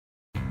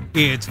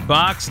It's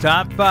Fox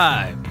Top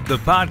 5, the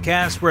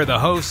podcast where the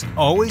hosts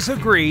always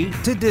agree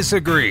to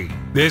disagree.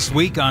 This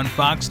week on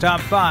Fox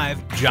Top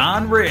 5,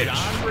 John Rich.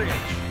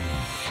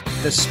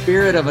 The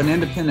spirit of an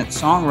independent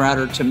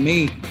songwriter, to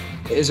me,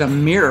 is a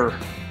mirror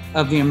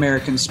of the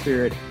American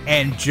spirit.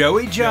 And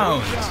Joey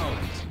Jones.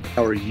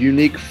 Our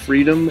unique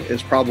freedom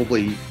is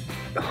probably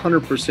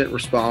 100%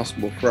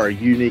 responsible for our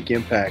unique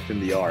impact in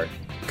the art.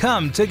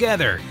 Come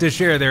together to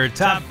share their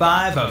top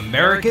 5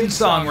 American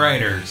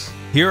songwriters.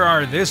 Here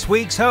are this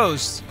week's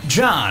hosts,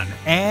 John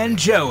and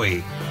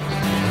Joey.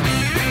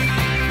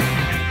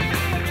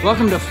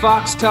 Welcome to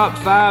Fox Top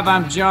 5.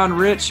 I'm John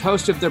Rich,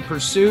 host of The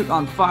Pursuit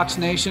on Fox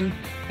Nation.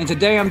 And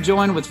today I'm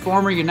joined with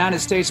former United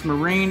States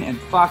Marine and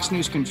Fox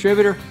News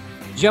contributor,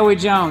 Joey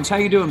Jones. How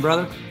you doing,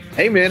 brother?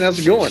 Hey, man, how's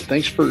it going?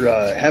 Thanks for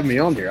having me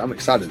on here. I'm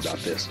excited about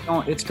this.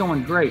 It's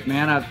going great,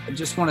 man. I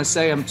just want to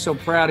say I'm so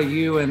proud of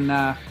you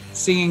and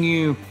seeing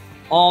you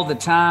all the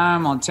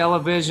time on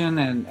television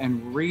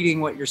and reading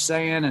what you're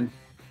saying. And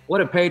what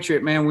a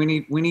patriot, man.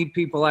 We need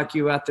people like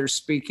you out there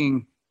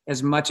speaking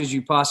as much as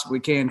you possibly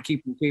can,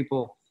 keeping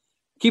people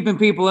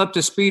up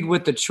to speed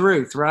with the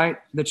truth, right?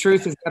 The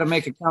truth has got to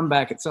make a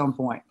comeback at some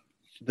point.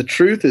 The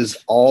truth is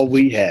all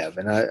we have,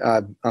 and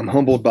I'm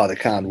humbled by the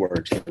kind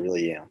words. I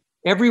really am.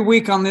 Every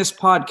week on this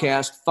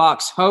podcast,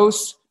 Fox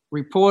hosts,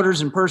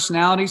 reporters, and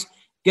personalities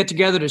get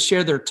together to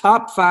share their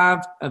top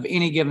 5 of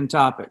any given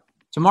topic.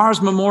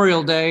 Tomorrow's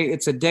Memorial Day.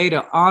 It's a day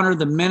to honor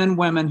the men and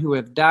women who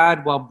have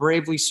died while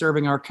bravely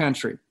serving our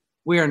country.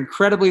 We are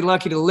incredibly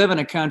lucky to live in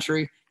a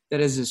country that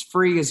is as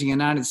free as the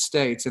United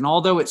States. And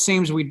although it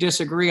seems we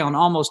disagree on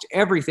almost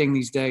everything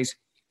these days,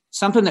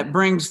 something that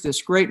brings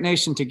this great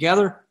nation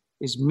together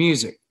is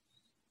music.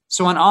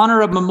 So in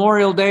honor of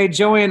Memorial Day,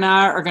 Joey and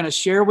I are going to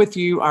share with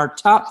you our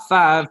top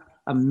 5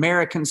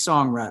 American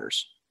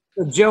songwriters.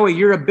 So Joey,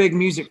 you're a big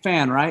music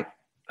fan, right?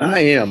 I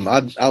am.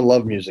 I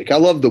love music. I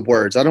love the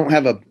words. I don't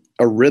have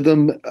a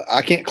rhythm.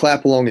 I can't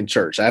clap along in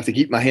church. I have to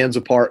keep my hands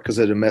apart because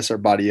it'll mess our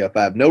body up.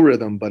 I have no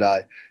rhythm, but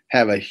I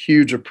have a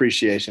huge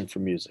appreciation for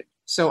music.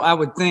 So I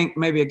would think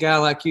maybe a guy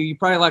like you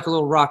probably like a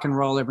little rock and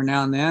roll every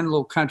now and then, a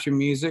little country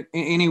music.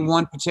 Any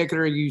one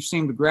particular you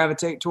seem to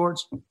gravitate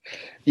towards?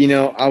 You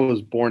know, I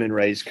was born and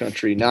raised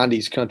country.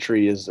 90s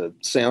country is a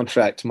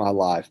soundtrack to my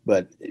life.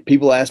 But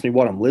people ask me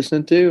what I'm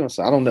listening to. I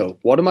say, I don't know.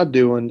 What am I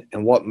doing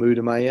and what mood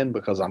am I in?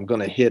 Because I'm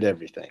going to hit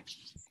everything.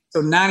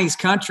 So 90s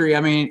country,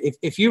 I mean,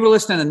 if you were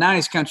listening to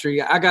 90s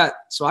country, I got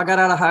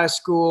out of high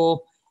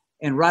school,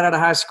 and right out of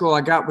high school,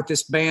 I got with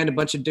this band, a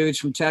bunch of dudes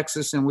from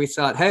Texas, and we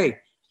thought, hey,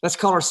 let's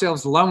call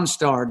ourselves Lone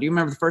Star. Do you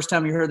remember the first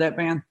time you heard that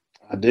band?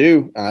 I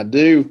do.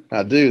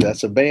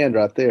 That's a band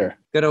right there.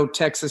 Good old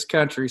Texas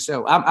country.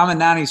 So I'm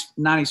a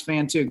 90s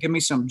fan too. Give me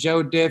some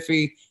Joe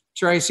Diffie,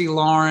 Tracy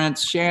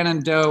Lawrence,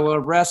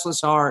 Shenandoah,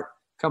 Restless Heart.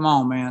 Come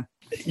on, man.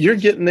 You're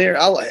getting there.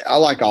 I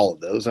like all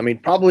of those. I mean,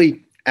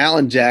 probably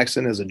Alan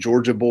Jackson as a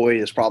Georgia boy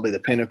is probably the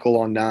pinnacle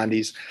on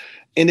 90s.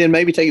 And then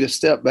maybe take it a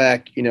step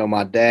back. You know,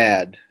 my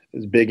dad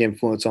is a big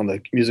influence on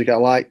the music I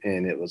like,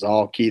 and it was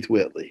all Keith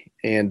Whitley.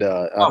 And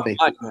I think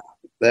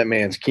that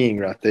man's king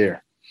right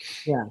there.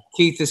 Yeah,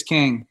 Keith is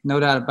king, no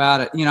doubt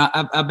about it. You know,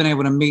 I've been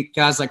able to meet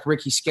guys like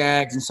Ricky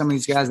Skaggs and some of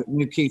these guys that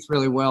knew Keith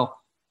really well.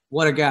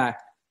 What a guy.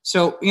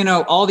 So, you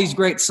know, all these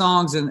great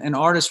songs and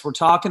artists we're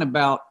talking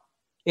about,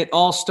 it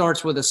all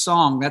starts with a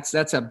song.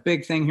 That's a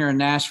big thing here in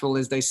Nashville,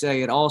 as they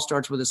say. It all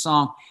starts with a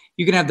song.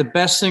 You can have the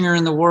best singer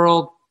in the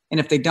world, and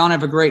if they don't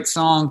have a great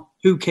song,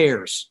 who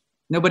cares?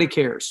 Nobody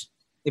cares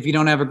if you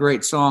don't have a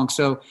great song.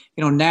 So,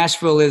 you know,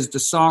 Nashville is the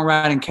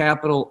songwriting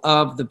capital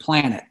of the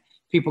planet.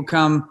 People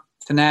come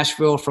to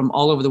Nashville from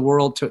all over the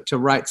world to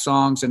write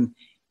songs. And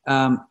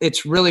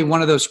it's really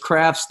one of those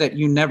crafts that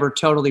you never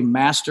totally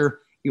master.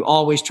 You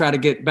always try to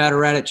get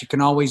better at it. You can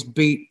always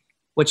beat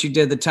what you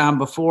did the time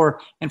before.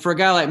 And for a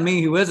guy like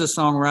me who is a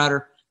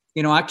songwriter,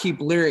 you know, I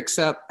keep lyrics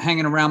up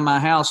hanging around my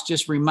house,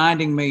 just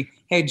reminding me,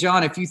 hey,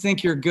 John, if you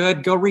think you're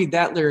good, go read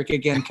that lyric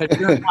again, because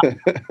you're not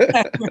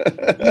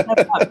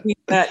beat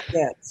that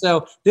yet.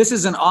 So this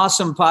is an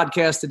awesome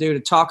podcast to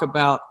talk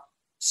about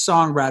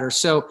songwriters.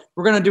 So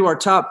we're going to do our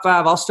top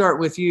 5. I'll start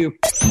with you.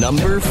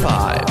 Number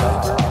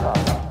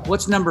 5.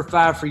 What's number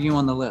 5 for you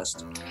on the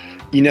list?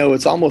 You know,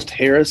 it's almost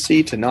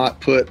heresy to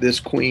not put this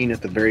queen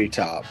at the very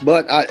top.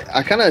 But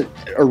I kind of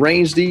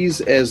arranged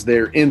these as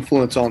their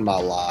influence on my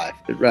life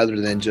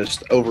rather than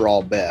just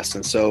overall best.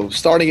 And so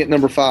starting at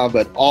number 5,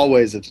 but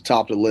always at the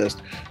top of the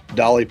list,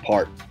 Dolly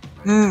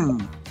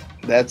Parton.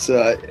 That's,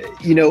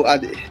 you know,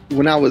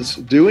 when I was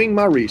doing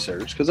my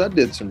research, because I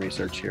did some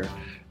research here,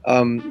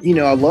 you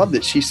know, I love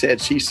that she said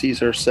she sees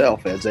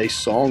herself as a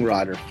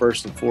songwriter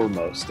first and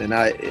foremost. And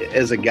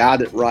as a guy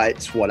that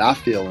writes what I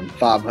feel in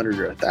 500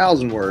 or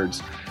 1,000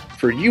 words,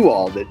 for you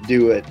all that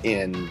do it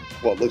in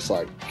what looks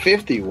like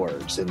 50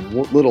 words and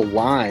little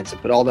lines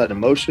and put all that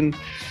emotion,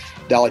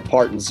 Dolly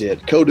Parton's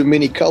it. Coat of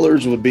Many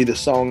Colors would be the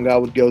song I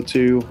would go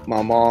to.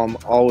 My mom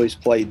always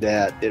played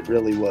that. It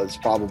really was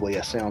probably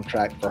a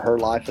soundtrack for her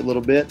life a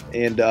little bit.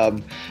 And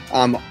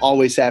I'm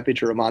always happy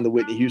to remind the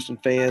Whitney Houston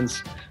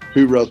fans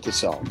who wrote the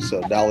song.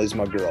 So Dolly's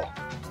my girl.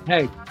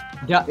 Hey,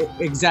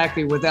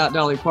 Exactly. Without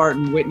Dolly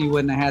Parton, Whitney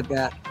wouldn't have had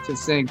that to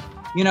sing.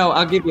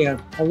 I'll give you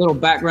a little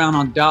background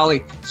on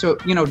Dolly. So,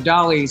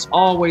 Dolly's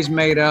always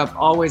made up,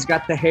 always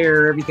got the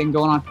hair, everything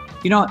going on.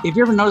 If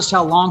you ever noticed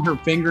how long her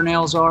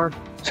fingernails are?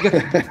 She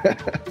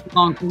got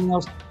long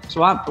fingernails.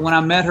 So when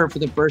I met her for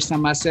the first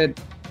time, I said,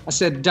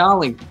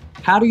 Dolly,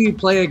 how do you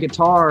play a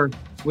guitar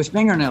with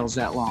fingernails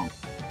that long?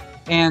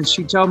 And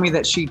she told me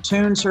that she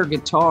tunes her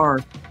guitar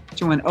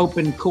to an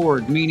open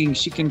chord, meaning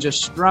she can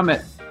just strum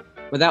it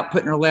without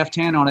putting her left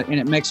hand on it, and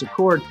it makes a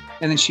chord,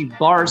 and then she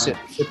bars it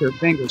with her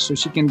fingers. So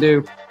she can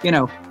do,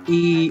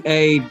 E,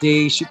 A,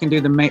 D. She can do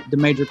the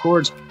major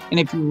chords. And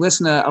if you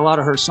listen to a lot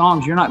of her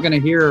songs, you're not going to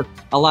hear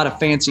a lot of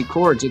fancy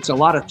chords. It's a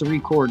lot of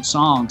 3-chord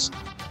songs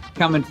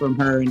coming from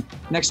her. And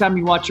next time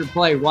you watch her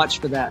play, watch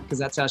for that, because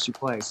that's how she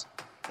plays.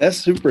 That's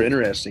super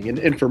interesting.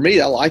 And for me,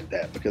 I like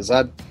that because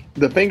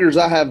the fingers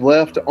I have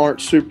left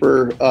aren't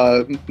super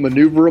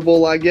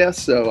maneuverable, I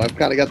guess. So I've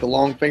kind of got the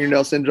long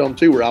fingernail syndrome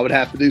too, where I would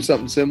have to do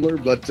something similar.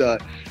 But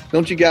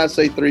don't you guys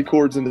say 3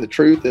 chords into the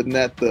truth? Isn't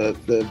that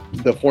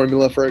the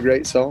formula for a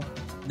great song?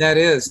 That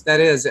is.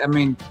 I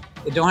mean,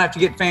 it don't have to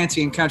get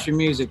fancy in country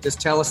music.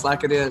 Just tell us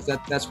like it is.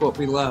 That's what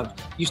we love.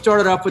 You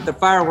started off with the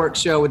fireworks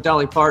show with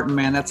Dolly Parton,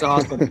 man. That's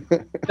awesome.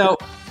 So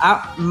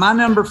my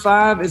number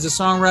 5 is a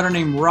songwriter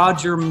named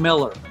Roger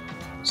Miller.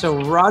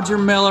 So Roger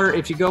Miller,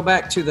 if you go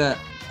back to the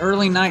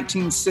early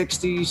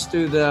 1960s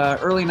through the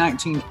early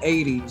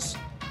 1980s,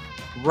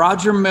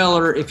 Roger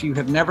Miller, if you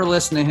have never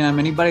listened to him,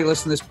 anybody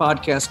listening to this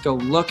podcast, go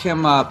look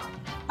him up.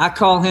 I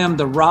call him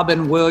the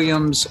Robin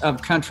Williams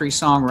of country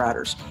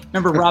songwriters.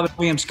 Remember Robin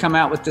Williams come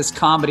out with this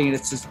comedy, and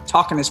it's just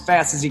talking as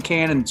fast as he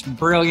can, and it's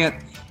brilliant,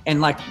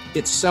 and like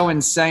it's so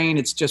insane,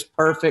 it's just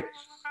perfect.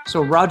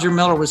 So Roger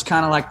Miller was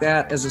kind of like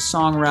that as a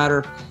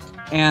songwriter,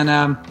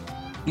 and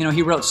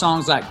he wrote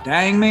songs like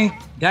 "Dang Me,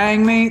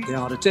 Dang Me, They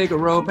Ought to Take a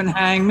Rope and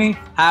Hang Me,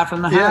 High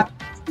from the High.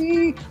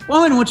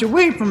 Woman, won't you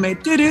wait for me?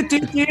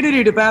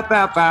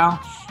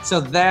 So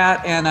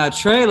that and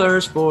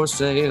Trailers for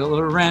Sale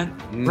or Rent,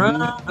 Run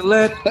to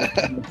Let.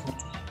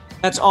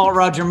 That's all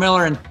Roger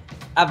Miller. And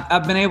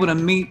I've been able to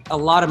meet a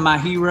lot of my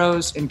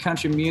heroes in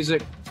country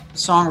music,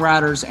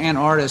 songwriters and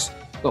artists.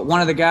 But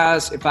one of the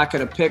guys, if I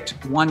could have picked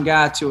one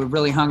guy to have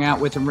really hung out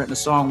with and written a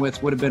song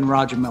with, would have been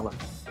Roger Miller.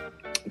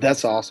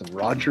 That's awesome.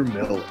 Roger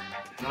Miller.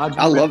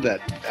 I love that.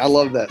 I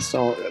love that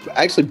song.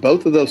 Actually,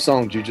 both of those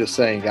songs you just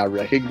sang, I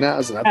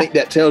recognize, and I think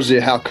that tells you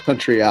how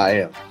country I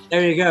am.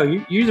 There you go.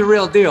 You're the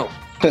real deal.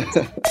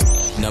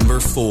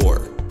 Number 4.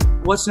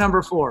 What's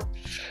number 4?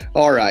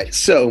 All right.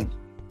 So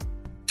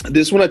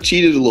this one I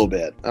cheated a little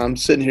bit. I'm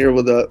sitting here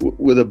with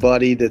a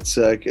buddy that's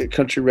a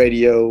country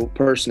radio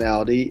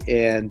personality,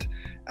 and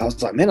I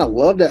was like, man, I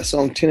love that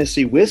song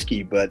Tennessee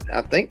Whiskey, but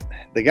I think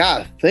the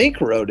guy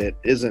wrote it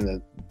isn't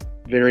a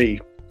very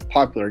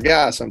popular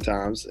guy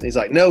sometimes. And he's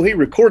like, no, he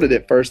recorded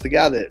it first. The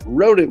guy that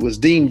wrote it was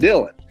Dean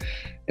Dillon.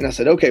 And I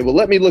said, okay, well,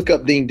 let me look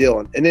up Dean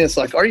Dillon. And then it's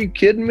like, are you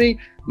kidding me?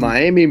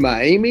 Miami,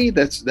 Miami.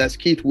 That's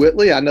Keith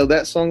Whitley. I know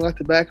that song like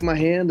the back of my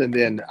hand. And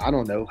then I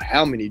don't know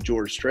how many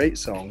George Strait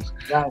songs.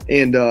 Right.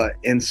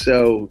 And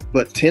so,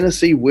 but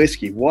Tennessee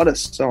Whiskey, what a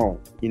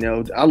song.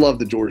 I love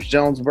the George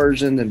Jones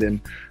version, and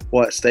then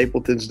what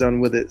Stapleton's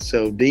done with it.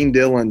 So Dean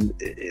Dillon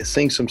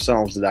sings some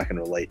songs that I can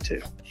relate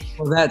to.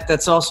 Well,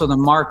 that's also the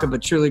mark of a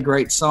truly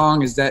great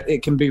song, is that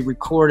it can be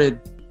recorded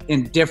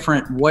in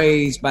different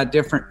ways by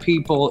different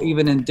people,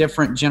 even in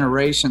different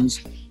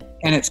generations,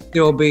 and it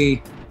still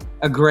be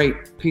a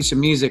great piece of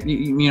music.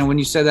 When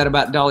you said that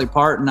about Dolly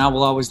Parton, I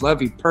Will Always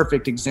Love You,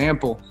 perfect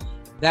example.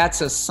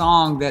 That's a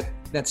song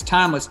that's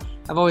timeless.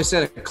 I've always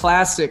said a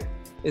classic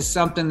is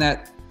something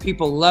that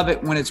people love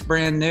it when it's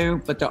brand new,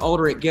 but the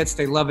older it gets,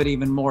 they love it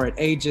even more. It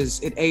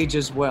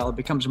ages well. It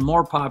becomes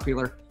more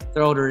popular the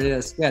older it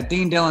is. Yeah,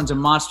 Dean Dillon's a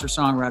monster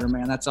songwriter,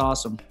 man. That's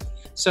awesome.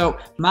 So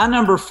my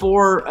number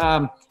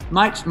 4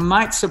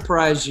 might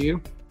surprise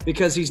you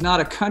because he's not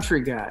a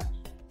country guy,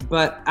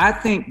 but I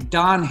think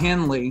Don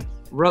Henley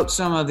wrote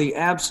some of the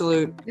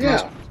absolute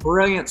most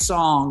brilliant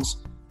songs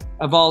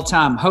of all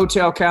time.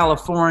 Hotel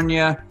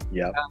California.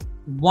 Yeah.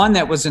 One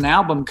that was an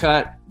album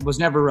cut, was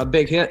never a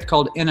big hit,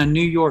 called In a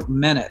New York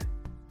Minute.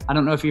 I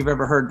don't know if you've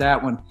ever heard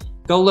that one.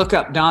 Go look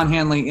up Don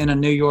Henley, In a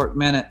New York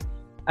Minute.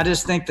 I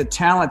just think the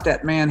talent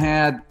that man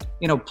had,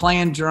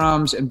 playing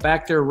drums and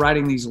back there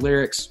writing these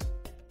lyrics.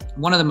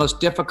 One of the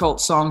most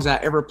difficult songs I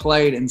ever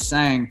played and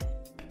sang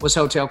was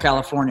Hotel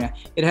California.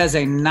 It has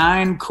a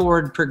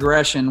 9-chord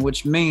progression,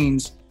 which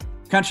means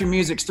country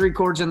music's 3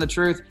 chords in the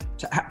truth.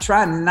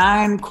 Try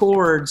 9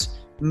 chords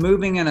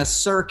moving in a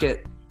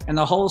circuit, and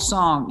the whole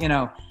song,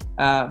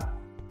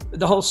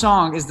 the whole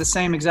song is the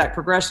same exact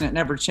progression. It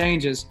never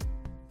changes.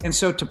 And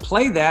so to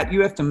play that,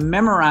 you have to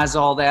memorize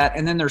all that,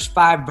 and then there's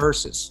 5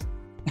 verses.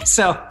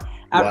 So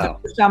the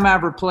first time I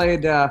ever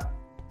played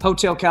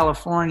Hotel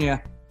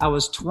California, I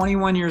was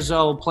 21 years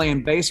old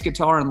playing bass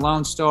guitar in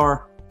Lone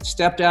Star,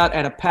 stepped out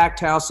at a packed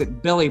house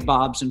at Billy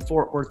Bob's in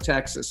Fort Worth,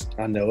 Texas.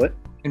 I know it.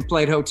 And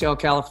played Hotel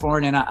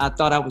California, and I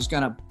thought I was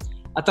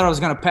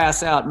gonna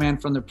pass out, man,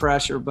 from the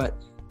pressure. But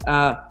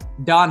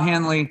Don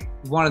Henley,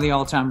 one of the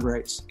all-time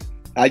greats.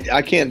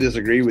 I can't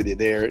disagree with you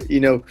there.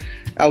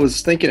 I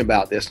was thinking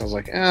about this and I was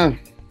like,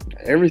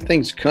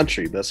 everything's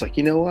country. But it's like,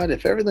 you know what?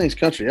 If everything's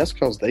country, that's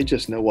because they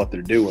just know what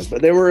they're doing.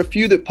 But there were a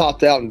few that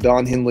popped out, and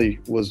Don Henley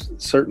was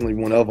certainly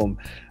one of them.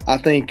 I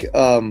think,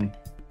 I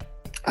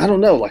don't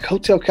know, like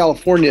Hotel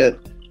California,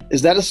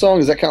 is that a song?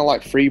 Is that kind of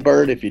like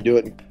Freebird? If you do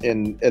it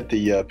at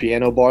the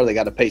piano bar, they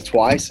got to pay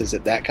twice. Is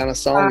it that kind of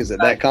song? Is it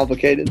that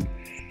complicated?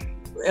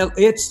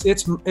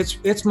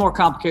 It's more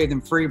complicated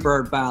than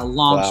Freebird by a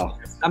long shot.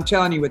 I'm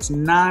telling you, it's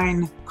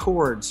 9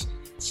 chords.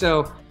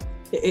 So,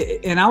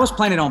 and I was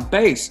playing it on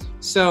bass.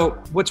 So,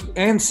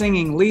 and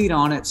singing lead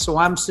on it. So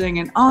I'm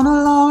singing on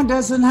a long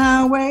desert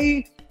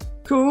highway,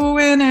 cool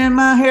wind in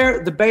my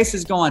hair. The bass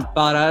is going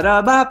ba da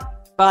da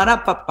bop, ba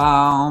da ba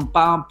bum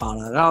bum, ba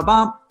da da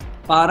bum,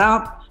 ba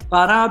da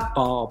ba da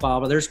ba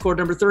ba. There's chord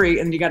number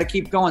 3, and you got to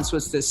keep going. So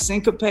it's this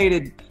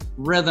syncopated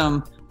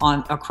rhythm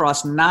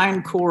across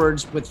 9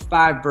 chords with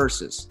 5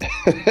 verses.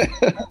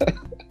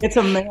 It's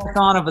a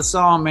marathon of a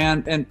song,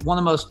 man, and one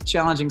of the most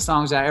challenging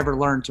songs I ever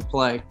learned to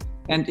play.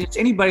 And it's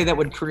anybody that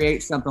would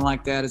create something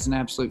like that is an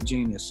absolute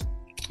genius.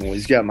 Well,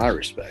 he's got my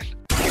respect.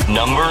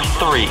 Number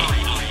 3.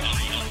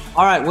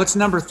 All right, what's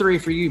number 3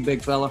 for you,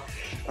 big fella?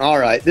 All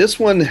right, this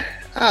one,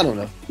 I don't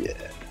know.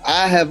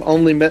 I have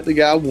only met the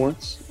guy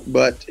once,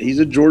 but he's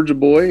a Georgia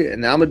boy,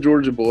 and I'm a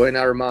Georgia boy, and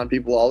I remind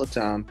people all the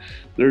time,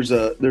 there's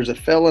a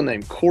fella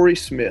named Corey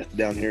Smith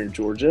down here in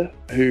Georgia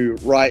who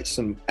writes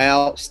some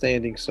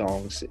outstanding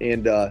songs,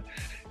 and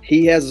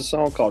he has a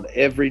song called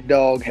Every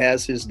Dog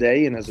Has His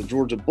Day, and as a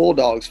Georgia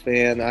Bulldogs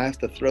fan, I have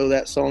to throw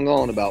that song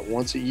on about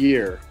once a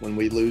year when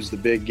we lose the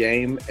big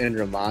game and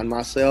remind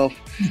myself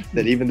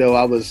that even though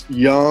I was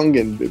young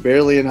and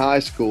barely in high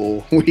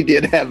school, we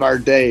did have our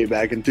day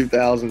back in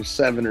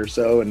 2007 or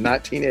so, in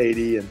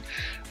 1980, and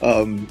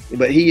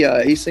but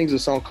he sings a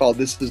song called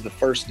This Is the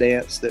First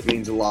Dance that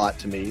means a lot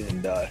to me,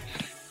 and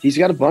he's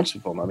got a bunch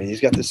of them. I mean,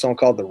 he's got this song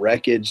called The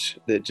Wreckage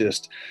that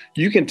just,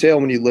 you can tell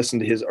when you listen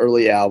to his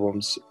early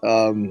albums,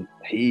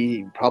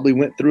 he probably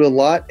went through a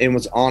lot and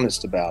was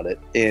honest about it.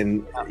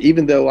 And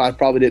even though I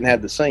probably didn't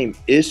have the same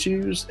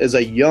issues as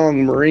a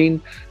young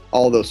Marine,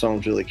 all those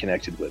songs really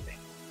connected with me.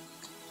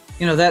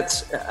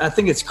 I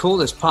think it's cool,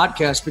 this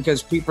podcast,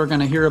 because people are going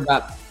to hear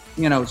about,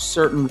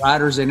 certain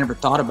writers they never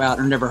thought about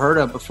or never heard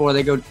of before.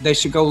 They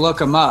should go look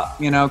them up,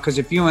 because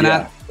if you and I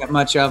don't get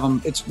much of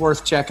them, it's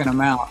worth checking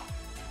them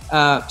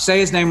out. Say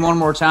his name one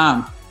more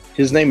time.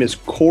 His name is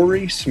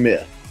Corey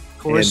Smith.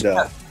 Corey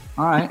Smith.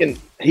 All right. And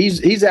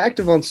he's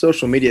active on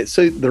social media.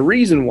 So the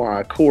reason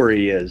why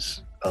Corey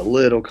is a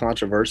little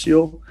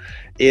controversial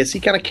is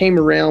he kind of came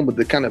around with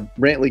the kind of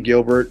Brantley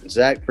Gilbert,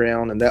 Zach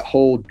Brown, and that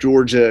whole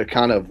Georgia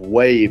kind of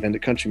wave into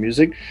country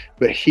music,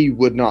 but he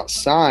would not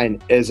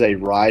sign as a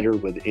writer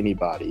with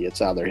anybody.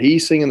 It's either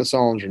he's singing the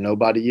songs or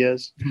nobody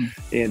is.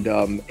 And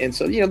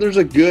so, there's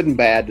a good and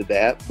bad to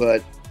that,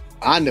 but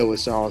I know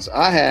his songs.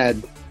 I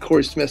had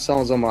Corey Smith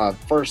songs on my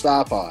first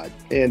iPod,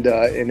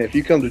 and if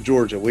you come to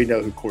Georgia, we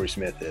know who Corey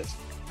Smith is.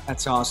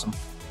 That's awesome.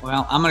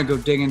 Well, I'm going to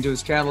go dig into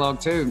his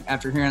catalog too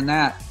after hearing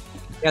that.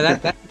 Yeah,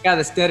 that's the guy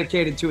that's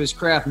dedicated to his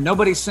craft.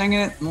 Nobody's singing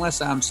it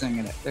unless I'm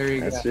singing it. There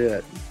you go. That's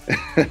it.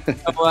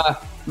 So,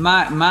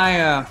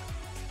 my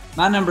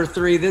number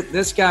 3.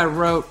 This guy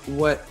wrote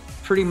what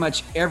pretty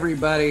much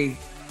everybody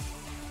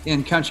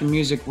in country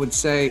music would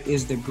say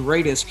is the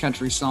greatest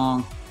country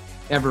song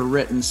ever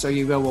written. So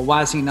you go, well,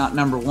 why is he not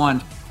number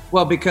 1?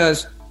 Well,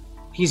 because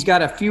he's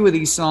got a few of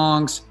these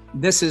songs.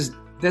 This is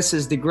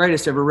the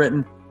greatest ever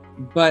written,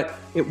 but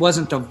it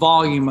wasn't the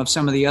volume of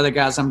some of the other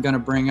guys I'm going to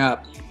bring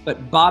up.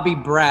 But Bobby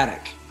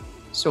Braddock.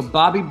 So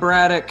Bobby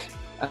Braddock,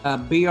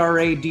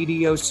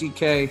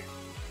 Braddock,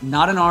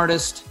 not an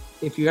artist.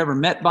 If you ever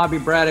met Bobby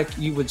Braddock,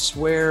 you would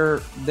swear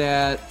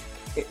that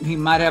he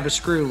might have a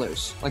screw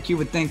loose. Like, you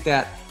would think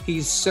that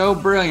he's so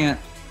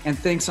brilliant and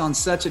thinks on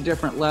such a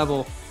different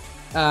level.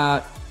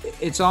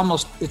 It's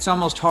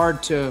almost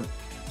hard to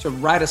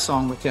write a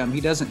song with him. He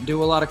doesn't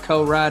do a lot of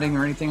co-writing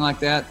or anything like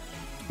that.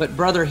 But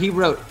brother, he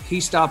wrote He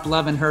Stopped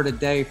Loving Her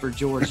Today for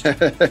Georgia.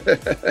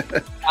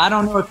 I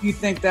don't know if you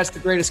think that's the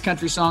greatest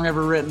country song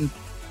ever written.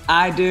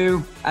 I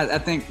do. I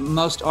think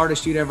most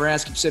artists you'd ever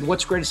ask, if you said,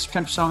 what's the greatest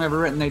country song ever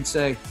written? They'd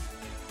say,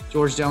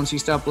 George Jones, He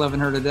Stopped Loving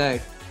Her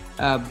Today.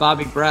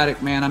 Bobby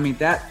Braddock, man, I mean,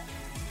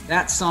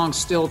 that song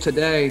still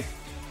today,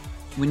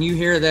 when you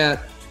hear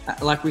that,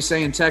 like we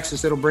say in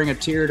Texas, it'll bring a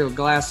tear to a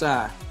glass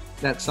eye.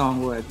 That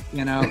song would,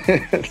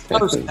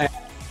 So sad.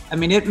 I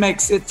mean,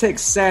 it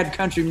takes sad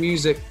country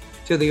music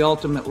to the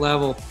ultimate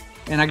level.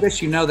 And I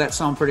guess you know that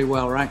song pretty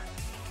well, right?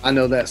 I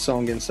know that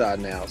song inside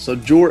and out. So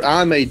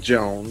I'm a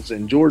Jones,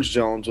 and George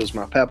Jones was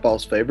my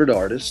papa's favorite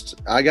artist.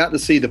 I got to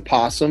see the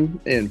Possum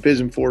in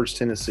Pigeon Forge,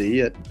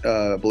 Tennessee at,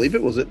 I believe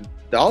it was at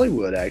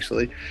Dollywood,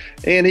 actually.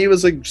 And he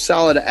was a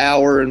solid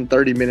hour and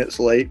 30 minutes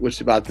late,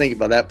 which I think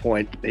by that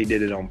point, he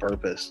did it on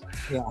purpose.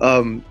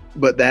 Yeah.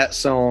 But that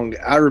song,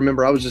 I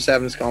remember I was just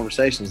having this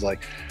conversation. It's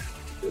like,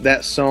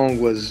 that song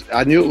was,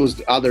 I knew it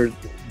was either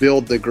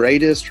billed the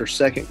greatest or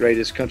second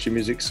greatest country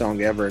music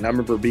song ever. And I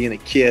remember being a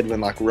kid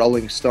when like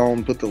Rolling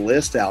Stone put the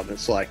list out, and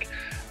it's like,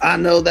 I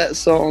know that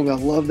song, I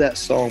love that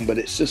song, but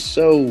it's just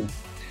so,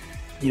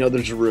 you know,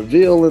 there's a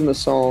reveal in the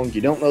song.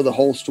 You don't know the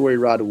whole story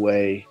right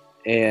away.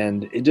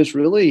 And it just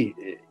really,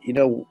 you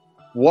know,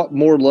 what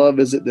more love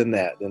is it than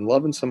that? Than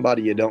loving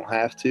somebody you don't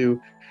have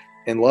to,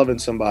 and loving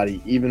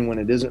somebody even when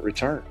it isn't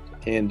returned,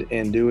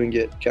 and doing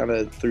it kind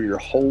of through your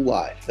whole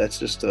life. That's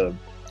just I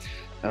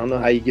don't know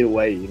how you get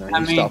away. You know,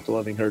 you stopped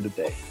loving her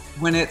today.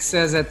 When it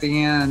says at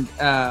the end,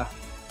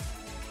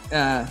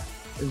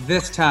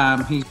 this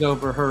time he's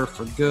over her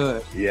for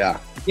good. Yeah.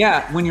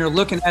 Yeah. When you're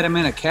looking at him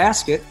in a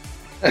casket.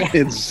 Yeah,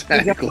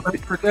 exactly.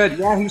 For good.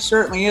 Yeah, he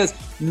certainly is.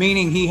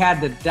 Meaning he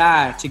had to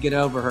die to get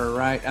over her,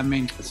 right? I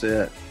mean, that's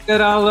it.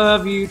 That I'll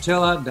love you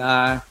till I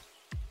die.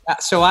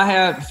 So I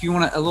have, if you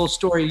want a little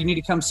story, you need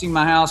to come see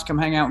my house. Come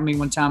hang out with me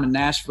one time in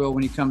Nashville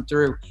when you come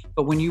through.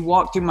 But when you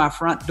walk through my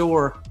front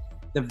door,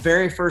 the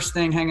very first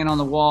thing hanging on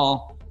the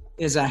wall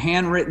is a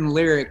handwritten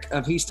lyric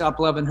of He Stopped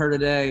Loving Her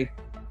Today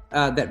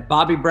that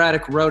Bobby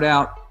Braddock wrote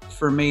out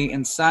for me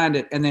and signed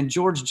it. And then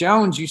George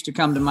Jones used to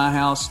come to my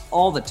house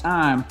all the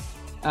time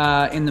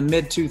in the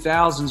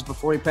mid-2000s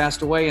before he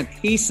passed away, and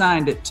he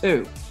signed it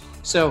too.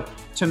 So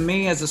to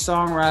me as a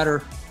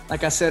songwriter,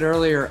 like I said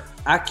earlier,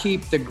 I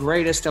keep the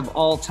greatest of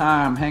all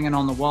time hanging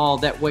on the wall.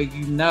 That way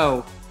you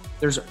know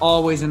there's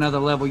always another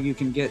level you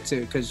can get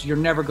to, because you're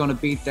never going to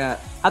beat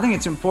that. I think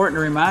it's important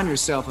to remind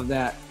yourself of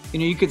that. You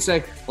know, you could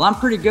say, well, I'm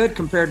pretty good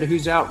compared to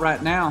who's out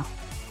right now.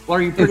 Well,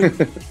 are you pretty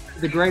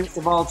the greatest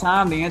of all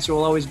time? The answer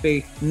will always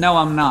be, no,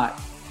 I'm not.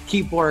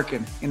 Keep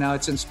working. You know,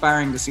 it's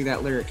inspiring to see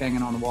that lyric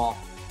hanging on the wall.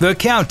 The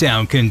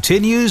countdown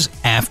continues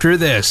after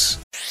this.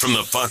 From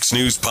the Fox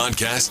News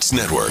Podcasts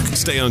Network.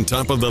 Stay on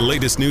top of the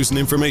latest news and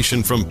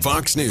information from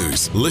Fox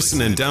News.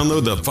 Listen and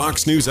download the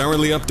Fox News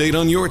Hourly Update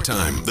on your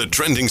time. The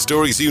trending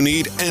stories you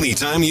need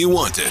anytime you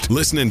want it.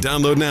 Listen and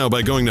download now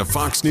by going to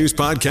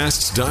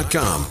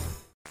foxnewspodcasts.com.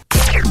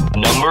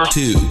 Number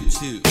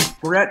 2.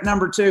 We're at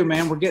number 2,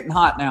 man. We're getting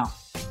hot now.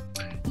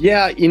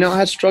 Yeah, you know,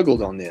 I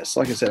struggled on this.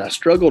 Like I said, I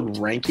struggled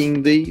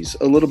ranking these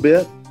a little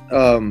bit.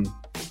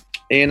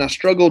 And I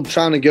struggled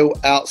trying to go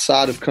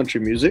outside of country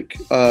music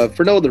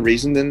for no other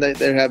reason than that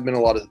there have been a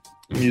lot of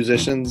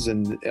musicians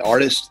and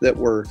artists that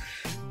were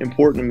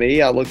important to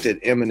me. I looked at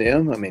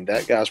Eminem. I mean,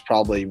 that guy's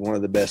probably one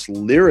of the best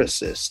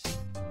lyricists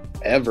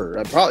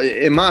ever.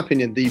 Probably, in my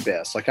opinion, the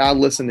best. Like, I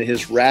listen to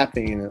his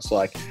rapping, and it's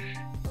like,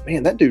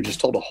 man, that dude just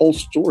told a whole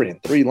story in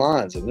 3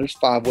 lines, and there's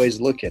 5 ways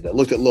to look at it. I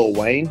looked at Lil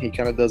Wayne. He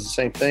kind of does the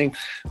same thing.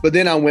 But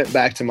then I went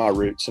back to my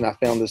roots, and I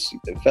found this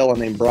fella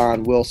named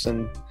Brian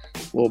Wilson,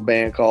 little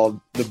band called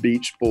the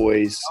Beach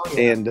Boys,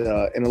 and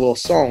a little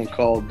song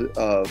called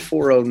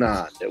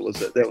 409. That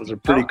was a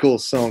pretty cool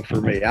song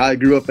for me. I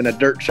grew up in a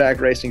dirt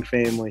track racing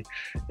family.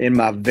 In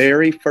my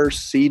very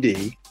first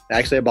CD,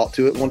 actually I bought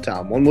 2 at one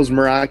time. One was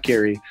Mariah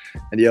Carey,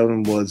 and the other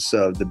one was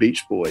the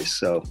Beach Boys.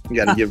 So you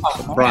got to give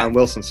Brian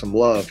Wilson some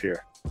love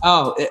here.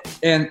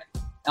 And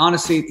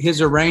honestly, his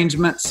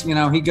arrangements, you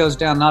know, he goes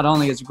down not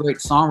only as a great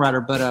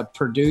songwriter, but a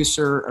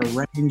producer,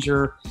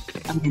 arranger.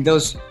 I mean,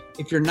 those.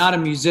 If you're not a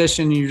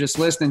musician and you're just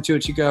listening to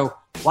it, you go,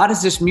 why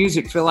does this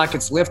music feel like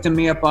it's lifting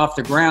me up off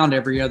the ground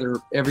every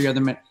other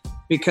minute?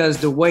 Because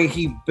the way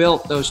he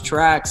built those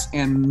tracks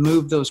and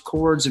moved those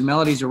chords and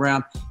melodies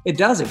around, it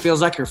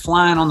feels like you're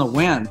flying on the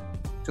wind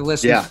to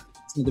listen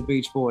to the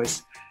Beach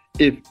Boys.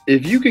 If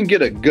you can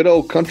get a good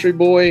old country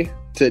boy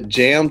to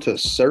jam to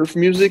surf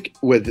music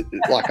with,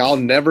 like, I'll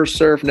never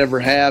surf, never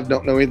have,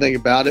 don't know anything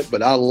about it,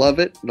 but I love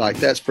it. Like,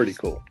 that's pretty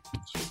cool.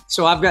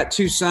 So I've got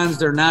 2 sons,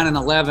 they're 9 and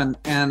 11.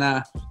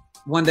 And,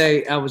 one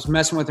day I was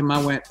messing with him.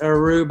 I went,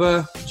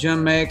 Aruba,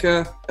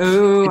 Jamaica.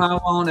 Ooh, I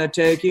want to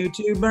take you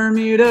to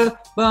Bermuda,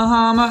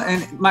 Bahama.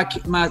 And my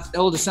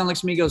oldest son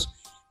looks at me, he goes,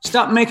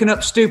 stop making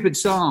up stupid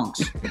songs.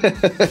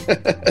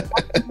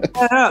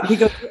 He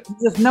goes,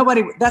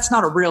 that's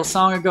not a real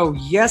song. I go,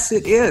 yes,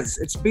 it is.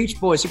 It's Beach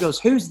Boys. He goes,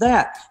 who's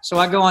that? So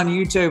I go on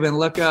YouTube and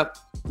look up,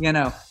 you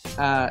know,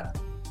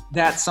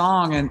 that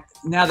song. And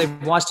now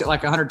they've watched it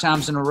like 100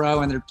 times in a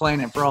row, and they're playing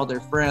it for all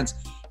their friends.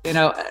 You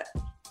know,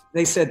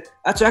 they said,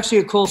 that's actually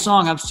a cool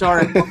song. I'm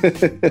sorry.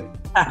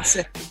 I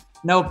said,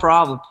 no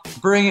problem.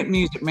 Brilliant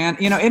music, man.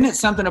 You know, isn't it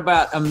something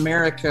about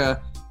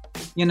America,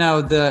 you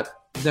know, the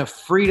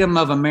freedom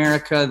of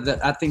America,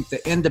 I think the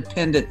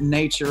independent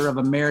nature of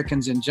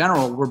Americans in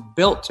general, we're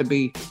built to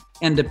be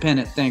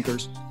independent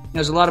thinkers.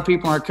 There's a lot of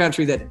people in our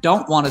country that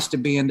don't want us to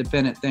be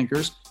independent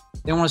thinkers.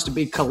 They want us to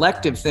be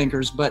collective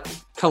thinkers,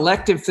 but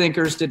collective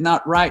thinkers did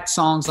not write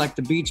songs like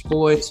the Beach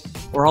Boys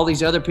or all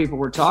these other people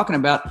we're talking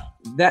about.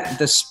 That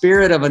the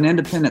spirit of an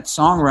independent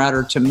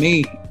songwriter, to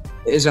me,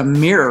 is a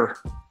mirror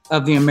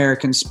of the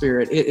American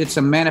spirit. It's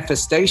a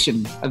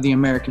manifestation of the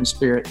American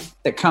spirit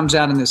that comes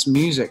out in this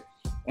music.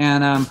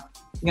 And,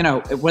 you know,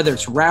 whether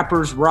it's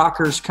rappers,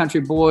 rockers,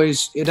 country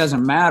boys, it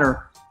doesn't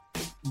matter.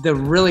 The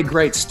really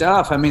great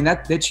stuff, I mean,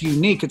 that's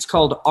unique. It's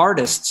called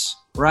artists,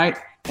 right?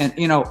 And,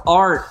 you know,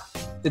 art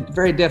the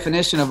very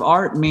definition of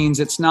art means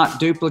it's not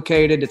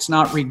duplicated, it's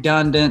not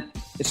redundant,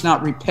 it's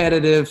not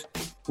repetitive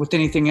with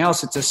anything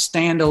else. It's a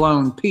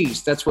standalone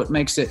piece. That's what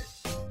makes it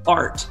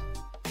art,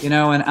 and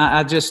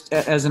I just,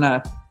 as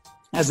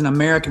an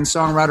American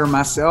songwriter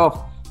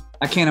myself,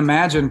 I can't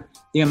imagine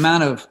the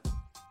amount of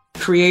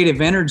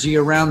creative energy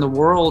around the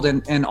world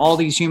and all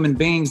these human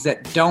beings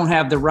that don't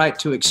have the right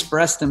to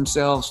express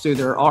themselves through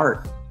their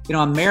art.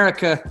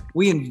 America,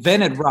 we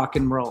invented rock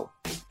and roll.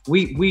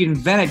 We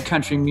invented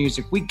country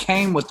music. We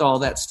came with all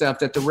that stuff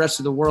that the rest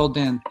of the world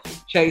then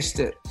chased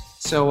it.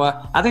 So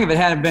I think if it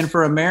hadn't been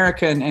for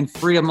America and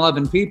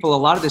freedom-loving people, a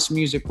lot of this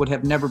music would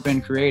have never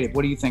been created.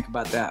 What do you think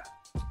about that?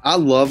 I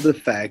love the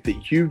fact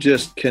that you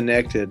just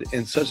connected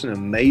in such an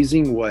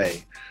amazing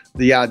way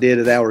the idea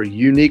that our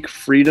unique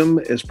freedom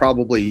is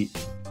probably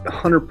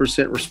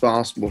 100%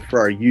 responsible for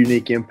our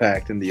unique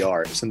impact in the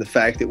arts, and the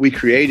fact that we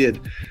created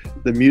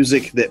the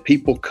music that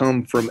people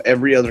come from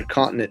every other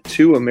continent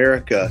to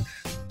America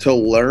to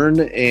learn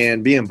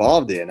and be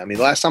involved in. I mean,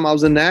 last time I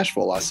was in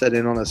Nashville, I sat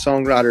in on a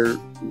songwriter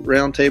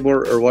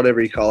roundtable or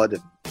whatever you call it,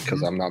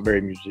 because I'm not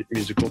very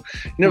musical.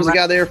 And there was a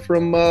guy there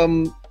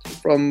from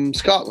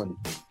Scotland,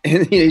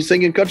 and he's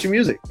singing country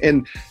music,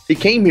 and he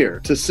came here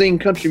to sing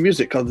country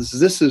music because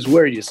this is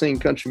where you sing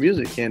country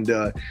music. And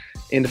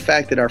the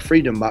fact that our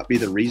freedom might be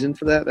the reason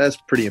for that, that's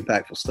pretty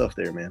impactful stuff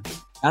there, man.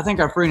 I think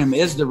our freedom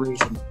is the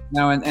reason,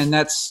 and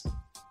that's,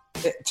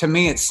 to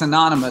me, it's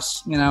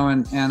synonymous, and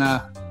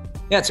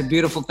yeah, it's a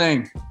beautiful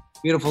thing.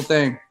 Beautiful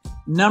thing.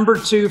 Number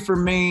 2 for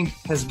me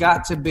has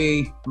got to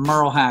be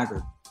Merle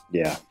Haggard.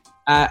 Yeah.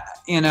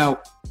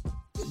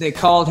 They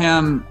called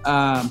him,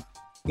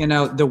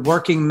 the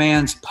working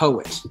man's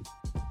poet.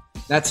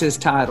 That's his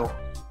title.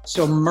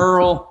 So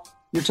Merle,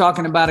 you're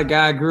talking about a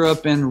guy who grew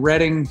up in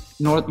Redding,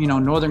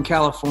 Northern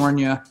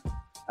California,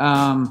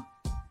 coming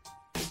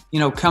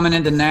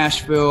into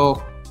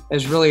Nashville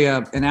as really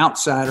an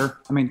outsider.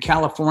 I mean,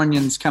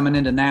 Californians coming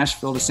into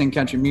Nashville to sing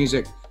country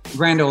music.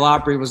 Grand Ole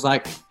Opry was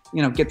like,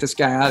 get this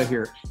guy out of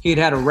here. He'd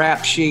had a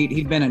rap sheet.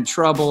 He'd been in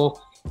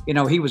trouble.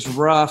 He was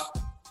rough.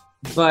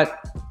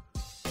 But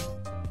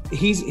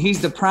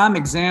he's the prime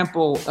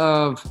example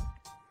of,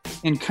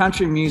 in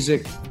country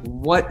music,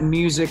 what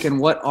music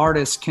and what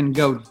artists can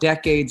go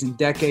decades and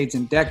decades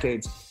and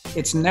decades.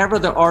 It's never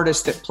the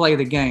artists that play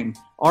the game.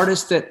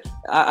 Artists that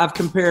I've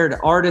compared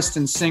artists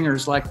and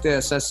singers like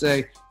this. I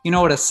say, you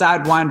know what a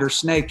sidewinder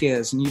snake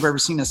is, and you've ever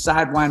seen a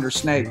sidewinder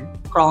snake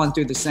crawling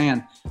through the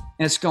sand,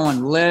 and it's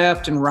going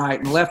left and right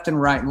and left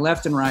and right and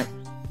left and right.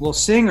 Well,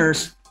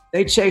 singers,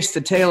 they chase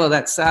the tail of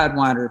that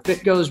sidewinder. If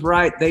it goes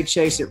right, they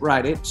chase it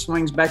right. It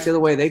swings back the other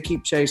way. They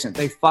keep chasing it.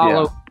 They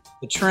follow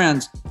the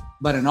trends.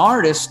 But an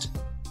artist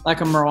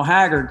like a Merle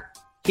Haggard,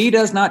 he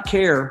does not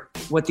care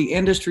what the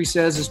industry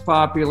says is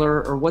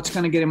popular or what's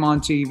going to get him on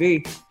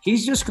TV.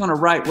 He's just going to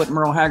write what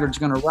Merle Haggard's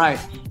going to write.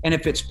 And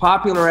if it's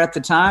popular at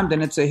the time,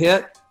 then it's a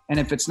hit. And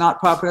if it's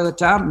not popular at the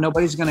time,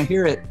 nobody's going to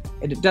hear it.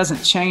 And it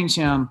doesn't change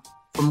him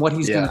from what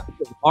he's going to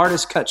do.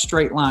 Artists cut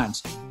straight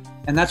lines.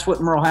 And that's what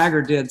Merle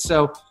Haggard did.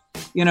 So,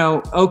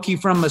 Okie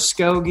from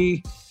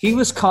Muskogee, he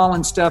was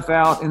calling stuff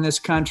out in this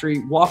country,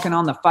 walking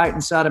on the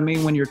fighting side of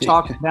me. When you're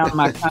talking down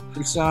my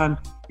country, son,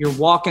 you're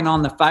walking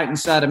on the fighting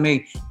side of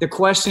me. The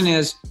question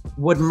is,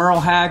 would Merle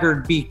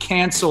Haggard be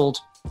canceled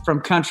from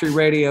country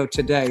radio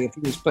today if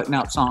he was putting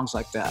out songs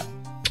like that?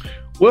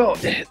 Well,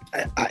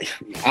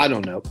 I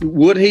don't know.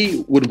 Would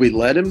he? Would we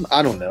let him?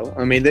 I don't know.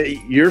 I mean,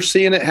 you're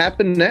seeing it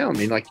happen now. I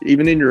mean, like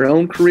even in your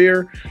own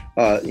career,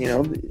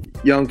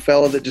 young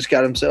fella that just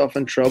got himself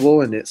in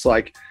trouble, and it's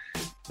like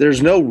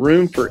there's no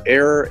room for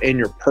error in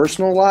your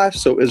personal life.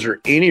 So is there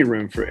any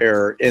room for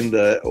error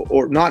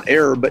or not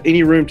error, but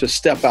any room to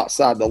step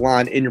outside the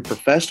line in your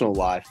professional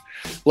life?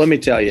 Let me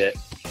tell you,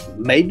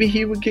 maybe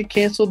he would get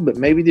canceled, but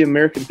maybe the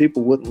American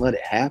people wouldn't let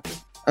it happen.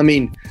 I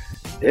mean,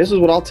 this is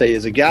what I'll tell you.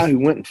 As a guy who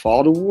went and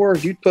fought a war,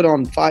 if you'd put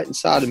on Fight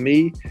Inside of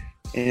Me,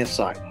 and it's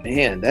like,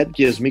 man, that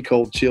gives me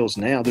cold chills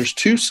now. There's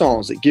 2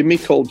 songs that give me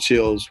cold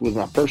chills with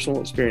my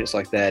personal experience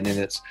like that, and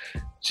it's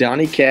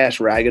Johnny Cash,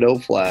 Ragged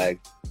Old Flag,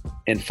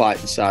 and Fight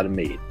Inside of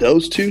Me.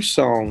 Those 2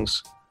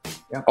 songs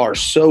are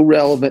so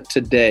relevant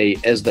today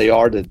as they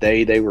are the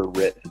day they were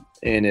written,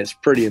 and it's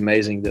pretty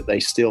amazing that they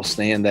still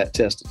stand that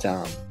test of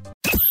time.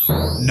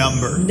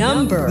 Number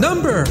 1.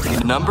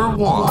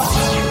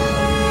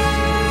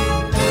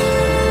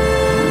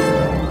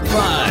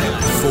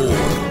 5, 4,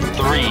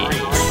 3.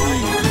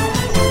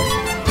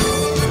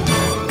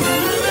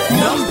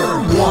 Number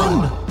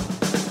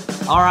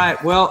 1. All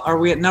right. Well, are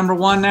we at number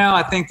 1 now?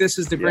 I think this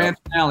is the grand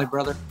finale,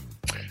 brother.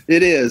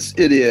 It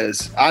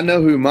is. I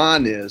know who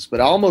mine is, but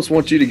I almost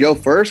want you to go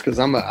first because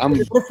I'm.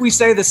 If we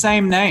say the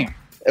same name.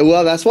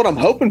 Well, that's what I'm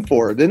hoping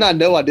for. Then I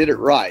know I did it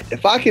right.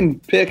 If I can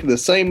pick the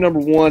same number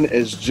 1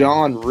 as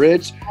John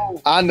Rich,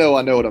 I know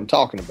what I'm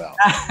talking about.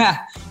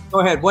 Go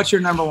ahead. What's your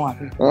number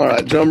 1? All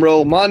right, drum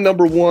roll. My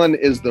number 1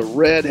 is the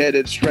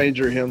red-headed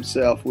stranger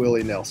himself,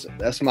 Willie Nelson.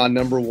 That's my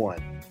number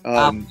 1.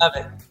 I love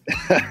it.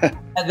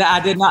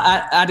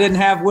 I didn't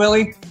have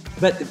Willie,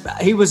 but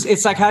he was.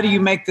 It's like, how do you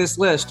make this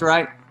list,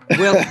 right?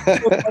 Willie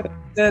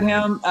said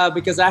him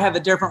because I have a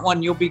different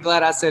one. You'll be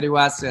glad I said who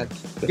I said.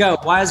 Go.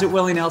 Why is it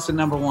Willie Nelson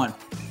number one?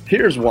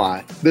 Here's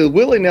why. The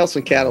Willie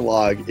Nelson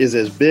catalog is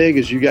as big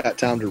as you got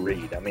time to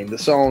read. I mean, the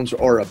songs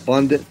are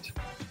abundant,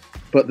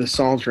 but the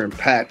songs are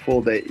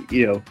impactful. They,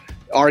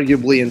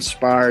 arguably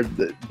inspired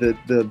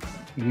the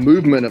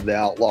movement of the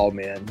Outlaw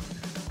Men.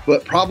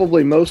 But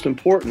probably most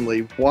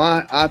importantly,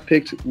 why I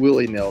picked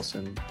Willie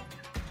Nelson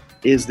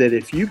is that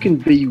if you can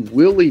be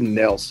Willie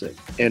Nelson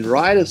and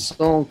write a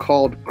song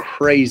called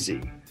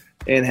Crazy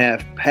and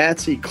have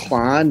Patsy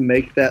Cline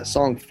make that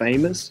song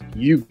famous,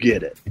 you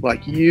get it.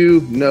 Like,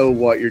 you know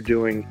what you're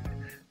doing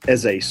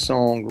as a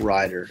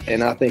songwriter.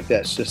 And I think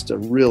that's just a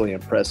really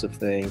impressive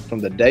thing. From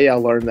the day I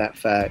learned that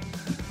fact,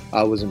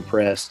 I was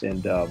impressed.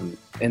 And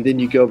then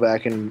you go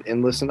back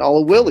and listen to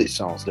all of Willie's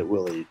songs that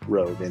Willie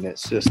wrote. And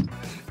it's just,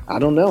 I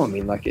don't know. I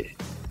mean,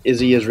 is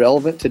he as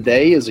relevant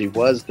today as he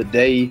was the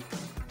day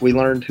we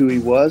learned who he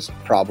was?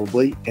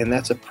 Probably. And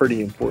that's a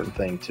pretty important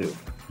thing too.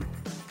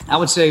 I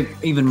would say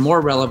even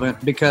more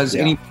relevant, because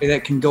anybody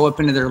that can go up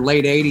into their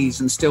late 80s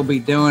and still be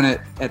doing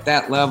it at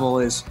that level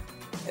is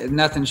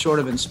nothing short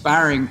of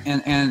inspiring.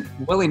 And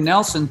Willie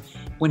Nelson,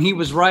 when he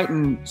was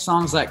writing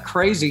songs like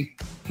Crazy,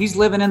 he's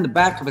living in the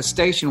back of a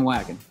station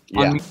wagon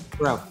on Music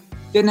Row.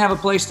 Didn't have a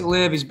place to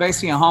live. He's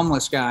basically a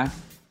homeless guy.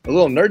 A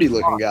little nerdy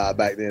looking guy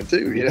back then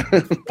too,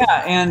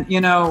 Yeah, and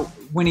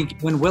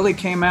when Willie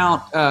came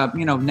out,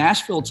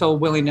 Nashville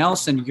told Willie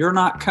Nelson, "You're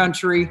not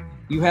country.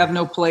 You have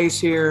no place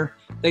here."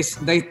 They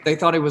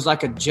thought he was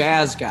like a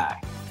jazz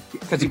guy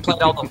because he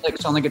played all the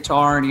licks on the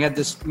guitar and he had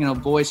this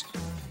voice.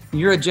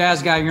 You're a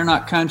jazz guy. You're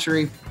not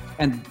country,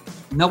 and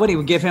nobody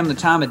would give him the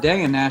time of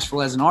day in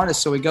Nashville as an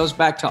artist. So he goes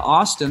back to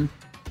Austin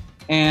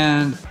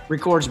and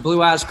records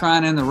 "Blue Eyes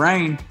Crying in the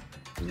Rain."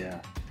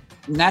 Yeah.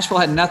 Nashville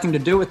had nothing to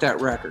do with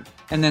that record.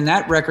 And then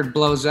that record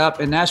blows up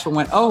and Nashville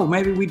went, oh,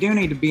 maybe we do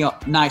need to be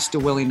nice to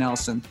Willie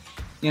Nelson,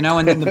 and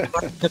then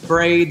the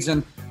braids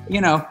and,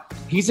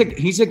 he's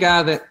a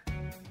guy that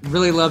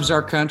really loves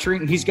our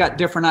country. He's got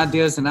different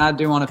ideas than I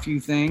do on a few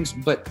things,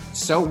 but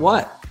so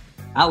what?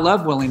 I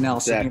love Willie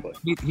Nelson.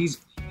 Exactly.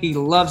 He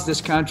loves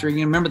this country.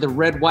 You remember the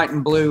red, white,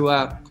 and blue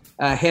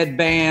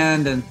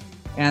headband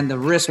and the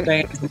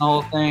wristbands and the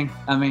whole thing.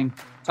 I mean,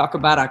 talk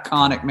about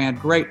iconic, man.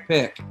 Great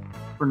pick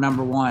for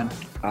number one.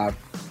 I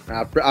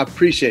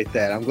appreciate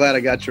that. I'm glad I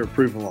got your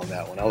approval on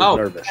that one. I was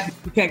nervous.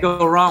 You can't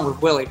go wrong with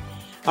Willie.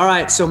 All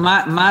right, so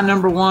my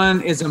number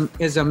one is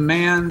a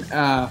man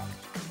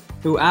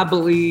who I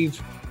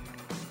believe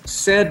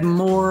said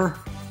more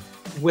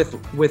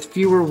with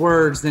fewer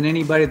words than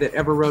anybody that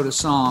ever wrote a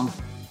song.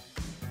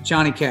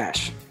 Johnny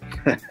Cash.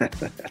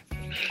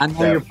 I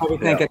know you're probably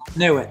thinking, I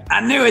knew it.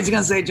 I knew he's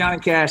going to say Johnny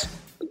Cash.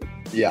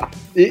 Yeah,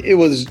 it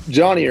was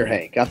Johnny or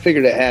Hank. I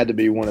figured it had to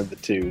be one of the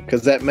two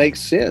because that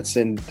makes sense.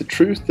 And the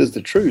truth is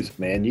the truth,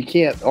 man. You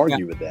can't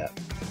argue with that.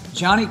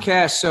 Johnny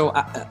Cash.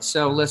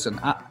 So listen,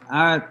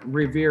 I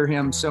revere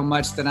him so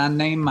much that I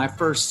named my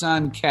first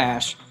son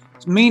Cash,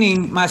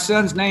 meaning my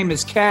son's name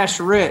is Cash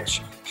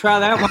Rich. Try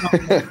that one.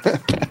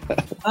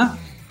 Huh?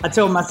 I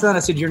told my son, I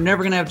said, you're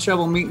never going to have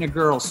trouble meeting a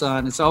girl,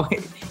 son. It's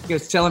always,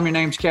 tell him your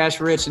name's Cash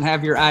Rich and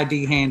have your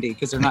ID handy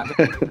because they're not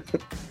going to.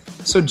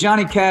 So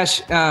Johnny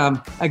Cash,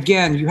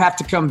 again, you have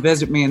to come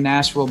visit me in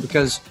Nashville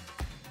because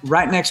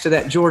right next to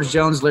that George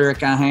Jones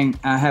lyric I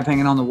have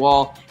hanging on the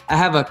wall, I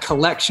have a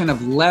collection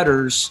of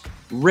letters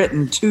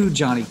written to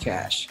Johnny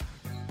Cash.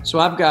 So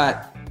I've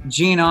got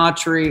Gene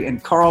Autry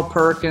and Carl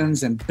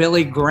Perkins and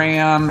Billy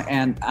Graham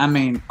and I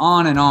mean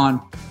on and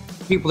on,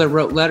 people that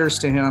wrote letters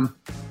to him.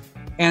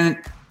 And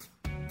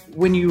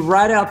when you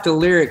write out the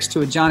lyrics to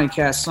a Johnny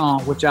Cash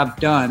song, which I've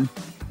done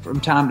from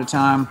time to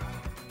time,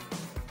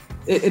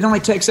 it only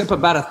takes up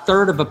about a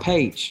third of a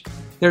page.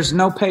 There's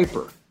no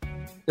paper.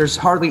 There's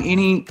hardly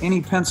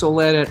any pencil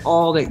lead at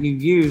all that you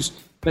use.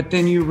 But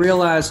then you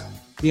realize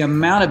the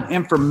amount of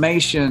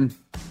information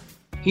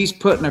he's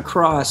putting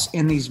across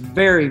in these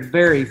very,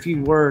 very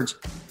few words.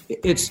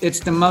 It's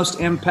the most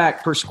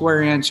impact per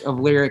square inch of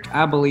lyric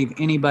I believe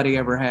anybody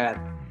ever had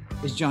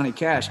is Johnny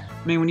Cash.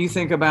 I mean, when you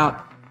think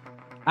about,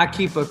 I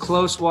keep a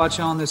close watch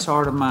on this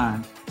heart of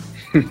mine.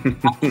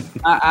 I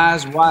keep my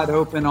eyes wide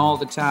open all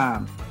the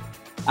time.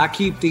 I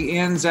keep the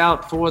ends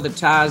out for the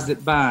ties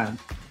that bind.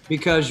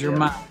 Because you're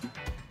mine,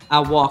 I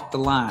walk the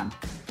line.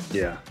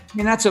 Yeah. I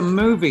mean, that's a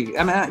movie.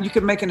 I mean, you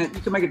could make a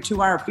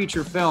 2-hour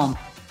feature film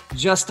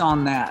just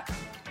on that.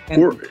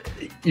 And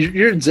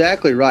you're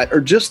exactly right.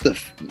 Or just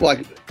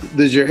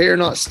does your hair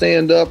not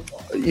stand up,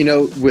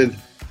 with,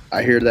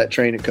 I hear that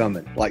train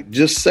coming. Like,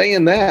 just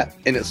saying that,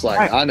 and it's like,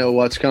 right. I know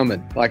what's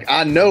coming. Like,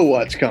 I know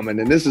what's coming,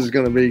 and this is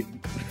going to be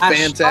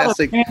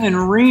fantastic. I saw a man in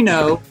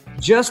Reno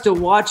just to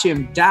watch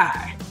him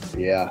die.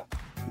 Yeah.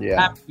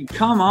 I mean,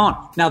 come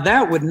on. Now,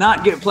 that would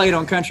not get played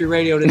on country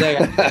radio today.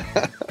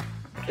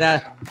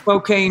 That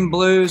Cocaine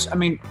Blues. I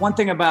mean, one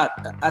thing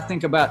I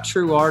think about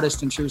true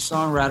artists and true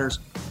songwriters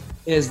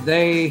is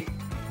they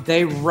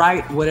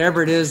write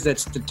whatever it is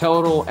that's the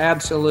total,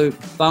 absolute,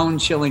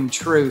 bone-chilling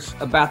truth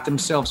about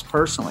themselves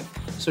personally.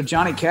 So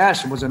Johnny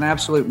Cash was an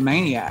absolute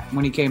maniac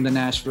when he came to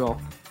Nashville.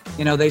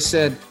 They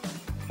said,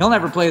 he'll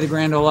never play the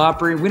Grand Ole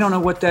Opry. We don't know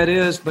what that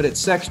is, but it's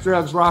sex,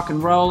 drugs, rock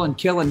and roll, and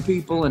killing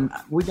people, and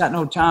we got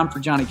no time for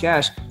Johnny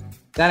Cash.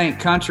 That ain't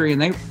country,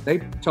 and they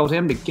told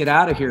him to get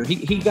out of here.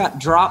 He got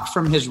dropped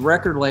from his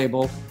record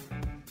label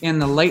in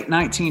the late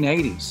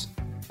 1980s.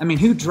 I mean,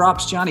 who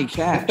drops Johnny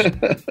Cash?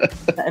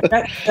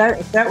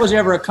 if that was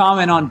ever a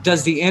comment on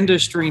does the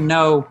industry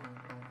know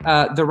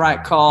the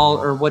right call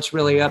or what's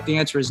really up, the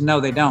answer is no,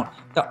 they don't.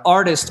 The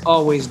artists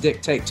always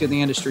dictate to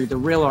the industry. The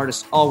real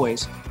artists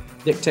always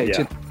dictate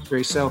to the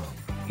industry. So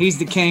he's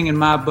the king in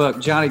my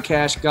book. Johnny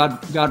Cash,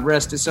 God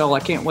rest his soul. I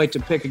can't wait to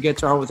pick a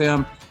guitar with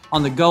him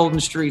on the golden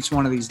streets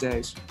one of these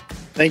days.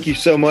 Thank you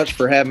so much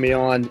for having me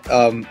on.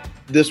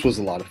 This was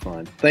a lot of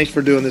fun. Thanks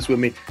for doing this with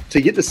me.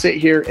 To get to sit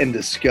here and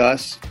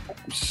discuss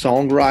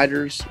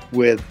songwriters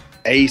with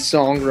a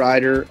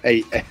songwriter,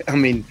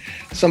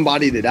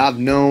 somebody that I've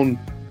known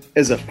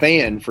as a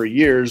fan for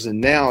years,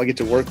 and now I get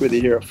to work with you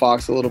here at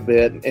Fox a little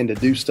bit and to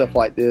do stuff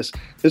like this.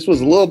 This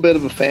was a little bit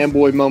of a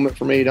fanboy moment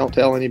for me. Don't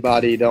tell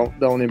anybody.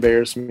 Don't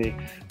embarrass me.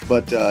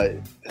 But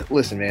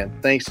listen, man,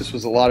 thanks. This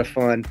was a lot of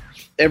fun.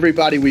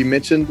 Everybody you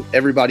mentioned,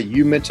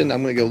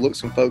 I'm going to go look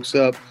some folks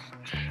up.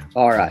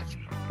 All right.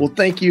 Well,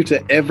 thank you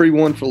to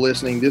everyone for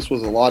listening. This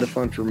was a lot of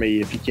fun for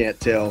me, if you can't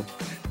tell.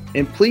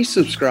 And please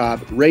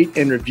subscribe, rate,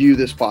 and review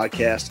this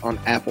podcast on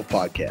Apple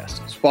Podcasts,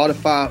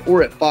 Spotify,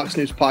 or at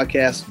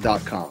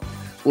foxnewspodcast.com.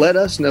 Let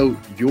us know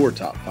your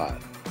top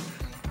 5.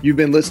 You've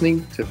been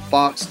listening to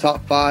Fox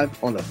Top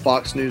 5 on the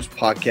Fox News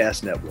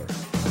Podcast Network.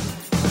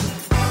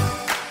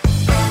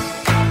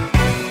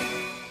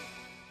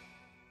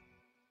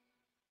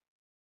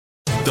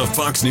 The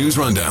Fox News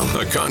Rundown,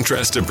 a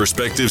contrast of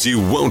perspectives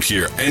you won't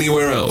hear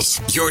anywhere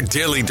else. Your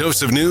daily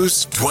dose of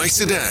news twice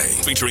a day,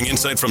 featuring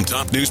insight from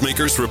top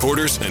newsmakers,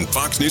 reporters, and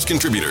Fox News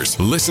contributors.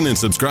 Listen and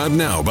subscribe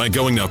now by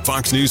going to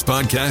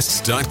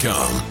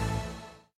foxnewspodcasts.com.